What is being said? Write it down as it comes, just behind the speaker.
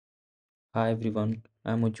Hi everyone,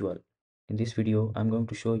 I'm Ujjwal. In this video, I'm going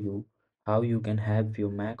to show you how you can have your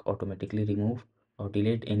Mac automatically remove or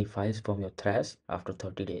delete any files from your thrash after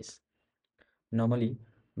 30 days. Normally,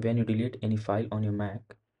 when you delete any file on your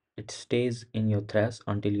Mac, it stays in your thrash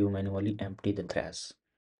until you manually empty the thrash.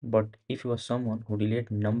 But if you are someone who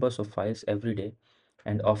deletes numbers of files every day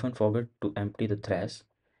and often forget to empty the thrash,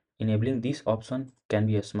 enabling this option can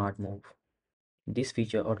be a smart move. This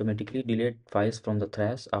feature automatically deletes files from the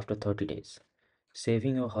thrash after 30 days,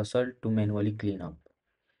 saving your hustle to manually clean up.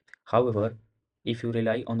 However, if you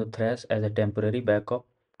rely on the thrash as a temporary backup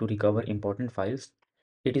to recover important files,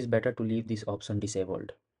 it is better to leave this option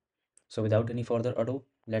disabled. So without any further ado,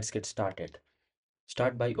 let's get started.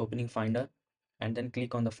 Start by opening Finder and then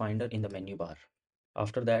click on the Finder in the menu bar.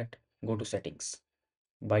 After that, go to Settings.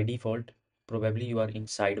 By default, probably you are in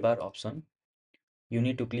Sidebar option. You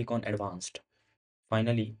need to click on Advanced.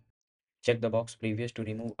 Finally, check the box Previous to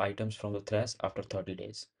remove items from the thrash after 30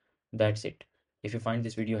 days. That's it. If you find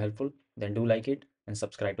this video helpful, then do like it and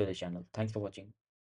subscribe to the channel. Thanks for watching.